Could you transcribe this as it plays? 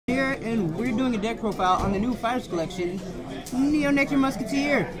and we're doing a deck profile on the new Fighters Collection, Nectar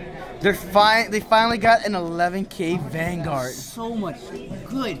Musketeer. They finally got an 11K Vanguard. So much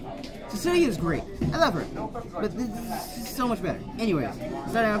good. Cecilia is great. I love her, but this is so much better. Anyways,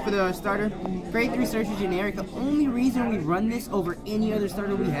 starting off with our starter, grade 3 searcher generic. The only reason we run this over any other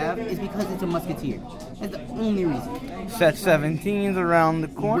starter we have is because it's a Musketeer. That's the only reason. Set 17's around the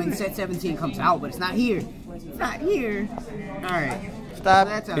corner. When set 17 comes out, but it's not here. It's not here. All right. Stop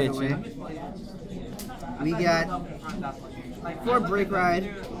so that's out of the way. We got 4 Break Ride.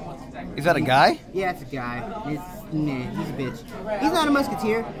 Is that a guy? Yeah, it's a guy. Nah, he's a bitch. He's not a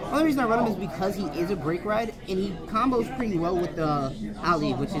Musketeer. The only reason I run him is because he is a Break Ride, and he combos pretty well with the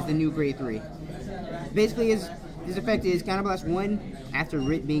Ali, which is the new grade 3. Basically, his effect is Counterblast 1 after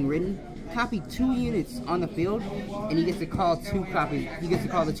being ridden, copy 2 units on the field, and he gets to call 2 copies. He gets to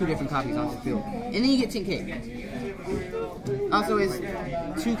call the 2 different copies on the field, and then you get 10K. Also, his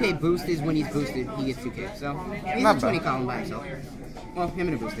 2K boost is when he's boosted, he gets 2K. So he's a 20 column by himself. Well, him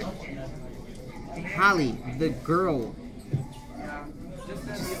and a booster. Holly, the girl.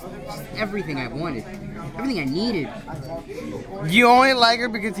 Just everything I wanted. Everything I needed. You only like her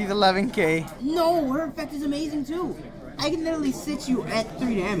because he's 11K. No, her effect is amazing too. I can literally sit you at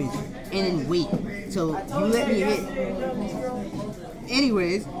 3 damage and then wait till you let me hit.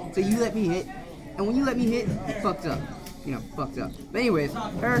 Anyways, so you let me hit. And when you let me hit, you fucked up. You know, fucked up. But anyways,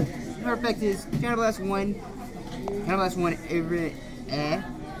 her effect is Counterblast 1. Counterblast 1 every...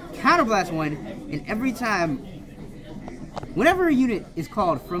 Counterblast 1, and every time, whenever a unit is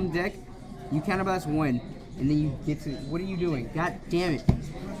called from deck, you Counterblast 1, and then you get to, what are you doing? God damn it.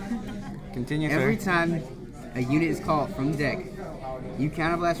 Continue, Every sir. time a unit is called from deck, you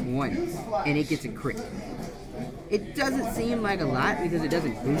Counterblast 1, and it gets a crit. It doesn't seem like a lot because it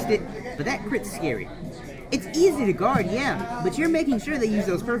doesn't boost it, but that crit's scary. It's easy to guard, yeah, but you're making sure they use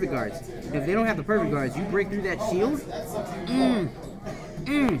those perfect guards. If they don't have the perfect guards, you break through that shield.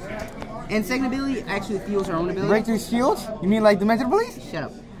 And second ability actually fuels her own ability. Breakthrough shields? You mean like the Mentor Police? Shut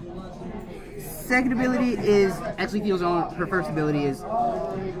up. Second ability is actually fuels her own. Her first ability is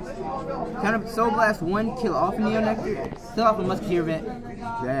kind of Soul Blast 1, kill off a Nectar, kill off a Musketeer event,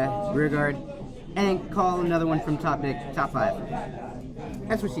 rear guard, and then call another one from top deck, top 5.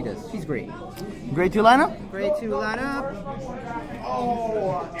 That's what she does. She's great. Grade 2 lineup? Grade 2 lineup.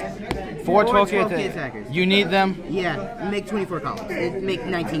 4 12K attackers. You need them? Yeah, make 24 columns. Make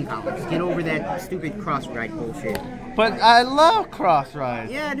 19 columns. Get over that stupid cross ride bullshit. But I love cross ride.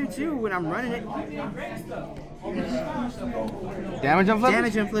 Yeah, I do too when I'm running it. Damage on flipper?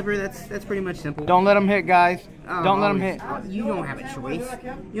 Damage on flipper, that's pretty much simple. Don't let him hit, guys. Oh, don't let him hit. You don't have a choice.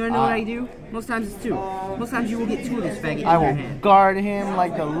 You wanna know what I do? Most times it's 2. Most times you will get 2 of this faggot in I your will hand. guard him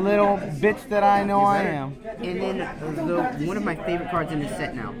like the little bitch that I know I am. And then one of my favorite cards in this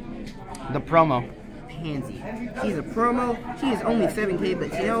set now. The promo. Pansy. She's a promo. She is only 7K,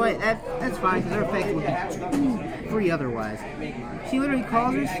 but you know what? That's fine because her effect would be too free otherwise. She literally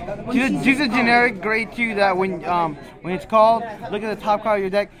calls her. She's a generic grade 2 that when it's called, look at the top card of your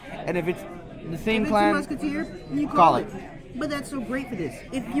deck, and if it's the same clan, if it's a Musketeer, you call it. But that's so great for this.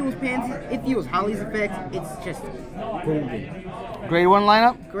 It fuels Pansy. It fuels Holly's effect. It's just golden. Grade 1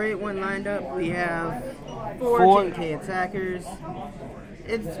 lineup. Grade 1 lined up. We have 4 10K attackers.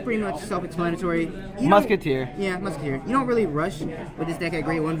 It's pretty much self-explanatory. Musketeer. Yeah, Musketeer. You don't really rush with this deck at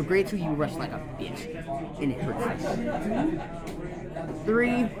grade 1, but grade 2 you rush like a bitch. And it hurts.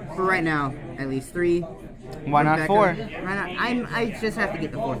 3 for right now, at least 3. Why not 4? Why not? I just have to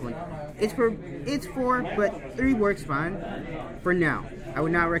get the 4th one. It's 4, but 3 works fine for now. I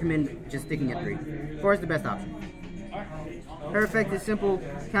would not recommend just sticking at 3. 4 is the best option. Her effect is simple.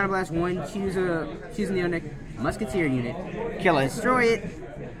 Counterblast 1. Choose a Musketeer unit. Kill it. Destroy it.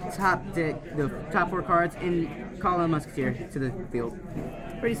 Top deck the top 4 cards and call a Musketeer to the field.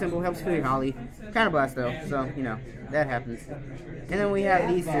 Pretty simple. Helps fill your Holly. Counterblast though, so you know that happens. And then we have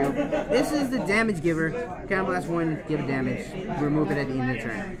these 2. This is the damage giver. Counterblast 1, give a damage. Remove it at the end of the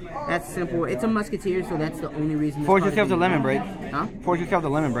turn. That's simple. It's a Musketeer, so that's the only reason. Force yourself the lemon break. Huh? Force yourself the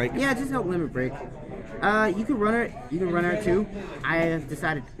lemon break. Yeah, just help limit break. You can run her. You can run her too. I have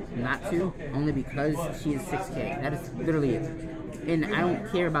decided not to, only because she is 6K. That is literally it. And I don't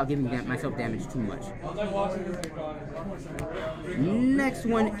care about giving myself damage too much. Next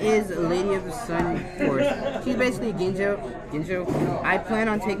one is Lady of the Sun Force. She's basically a Ginjo. I plan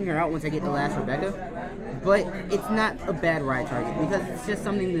on taking her out once I get the last Rebecca. But it's not a bad ride target because it's just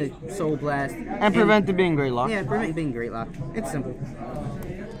something to Soul Blast. And prevent it being Great Lock. Yeah, prevent being Great Lock. It's simple.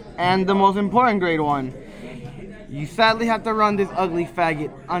 And the most important grade 1. You sadly have to run this ugly faggot,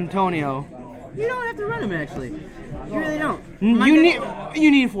 Antonio. You don't have to run him actually. You really don't.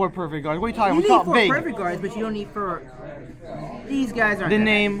 You need 4 perfect guards. What are you talking about? You need 4 big. perfect guards, but you don't need 4. These guys aren't. The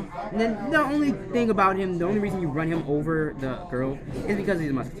name. And then the only thing about him, the only reason you run him over the girl is because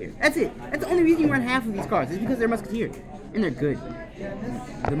he's a Musketeer. That's it. That's the only reason you run half of these cards. Is because they're Musketeers. And they're good.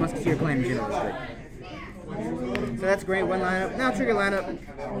 The Musketeer clan in general is good. So that's great. One lineup. Now trigger lineup.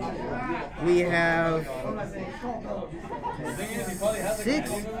 We have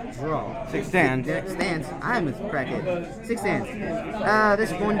 6 draw. 6 stands. Stands. I'm a crackhead. 6 stands.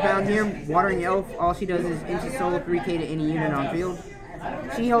 This one down here, Watering Elf. All she does is inches soul 3k to any unit on field.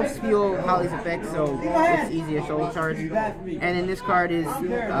 She helps fuel Holly's effect, so it's easy to soul charge. And then this card is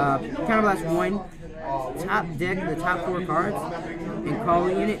Counterblast 1. Top deck the top 4 cards and call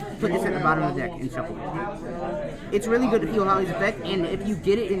a unit, put this at the bottom of the deck and shuffle it. It's really good to fuel Holly's effect, and if you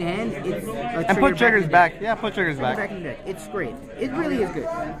get it in hand, it's a and put triggers back. Yeah, put triggers back. Back in the deck. It's great. It really is good.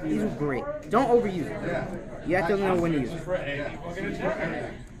 These are great. Don't overuse it. You have to know when to use it.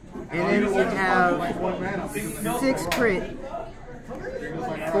 And then we have 6 crit,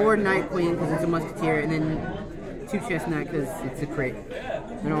 4 Night Queen because it's a Musketeer, and then 2 Chestnut because it's a crit.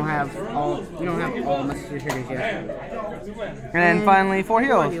 We don't have all Musketeer triggers yet. And then finally 4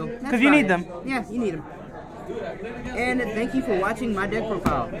 heals because you need them. Yeah, you need them. And thank you for watching my deck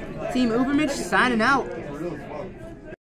profile. Team Ubermensch signing out.